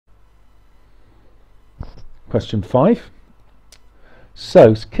Question 5.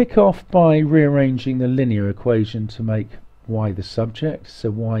 So kick off by rearranging the linear equation to make y the subject, so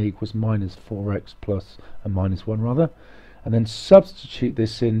y equals minus 4x plus a minus 1 rather, and then substitute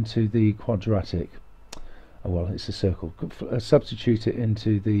this into the quadratic. Well, it's a circle. Substitute it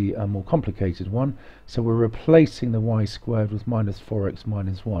into the more complicated one, so we're replacing the y squared with minus 4x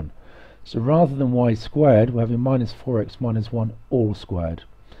minus 1. So rather than y squared, we're having minus 4x minus 1 all squared.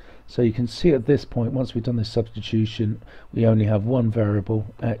 So you can see at this point, once we've done this substitution, we only have one variable,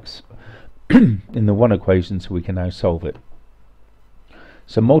 x, in the one equation, so we can now solve it.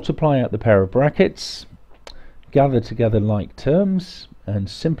 So multiply out the pair of brackets, gather together like terms, and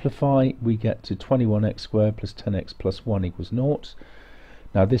simplify. We get to 21x squared plus 10x plus 1 equals 0.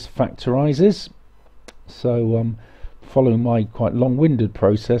 Now this factorizes, so following my quite long-winded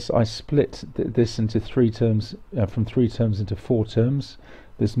process, I split this into three terms, from 3 terms into 4 terms.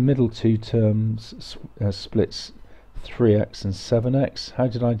 This middle 2 terms splits 3x and 7x. How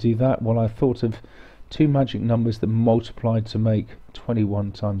did I do that? Well, I thought of two magic numbers that multiplied to make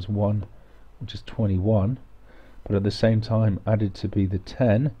 21 times 1, which is 21, but at the same time added to be the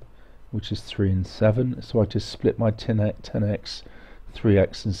 10, which is 3 and 7. So I just split my 10x,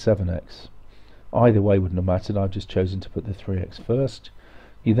 3x and 7x. Either way wouldn't have mattered. I've just chosen to put the 3x first.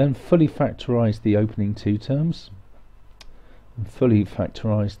 You then fully factorize the opening 2 terms and fully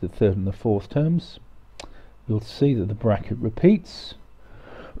factorize the third and the fourth terms. You'll see that the bracket repeats.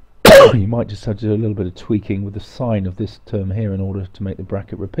 You might just have to do a little bit of tweaking with the sign of this term here in order to make the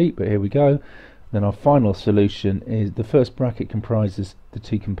bracket repeat, but here we go. Then our final solution is the first bracket comprises the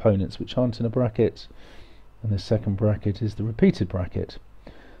 2 components which aren't in a bracket, and the second bracket is the repeated bracket.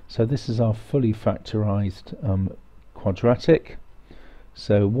 So this is our fully factorized quadratic.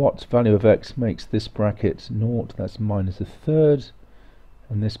 So what value of x makes this bracket 0? That's minus a third,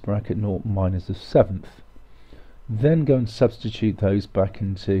 and this bracket 0 minus a seventh. Then go and substitute those back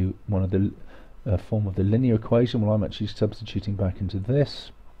into one of the form of the linear equation. Well, I'm actually substituting back into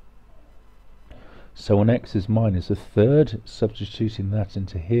this. So when x is minus a third, substituting that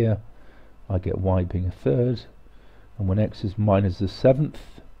into here, I get y being a third. And when x is minus a seventh,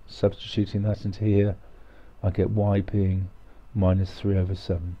 substituting that into here, I get y being minus 3 over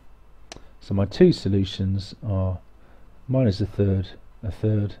 7. So my two solutions are minus a third,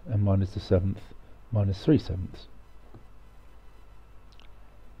 and minus the seventh, minus 3/7.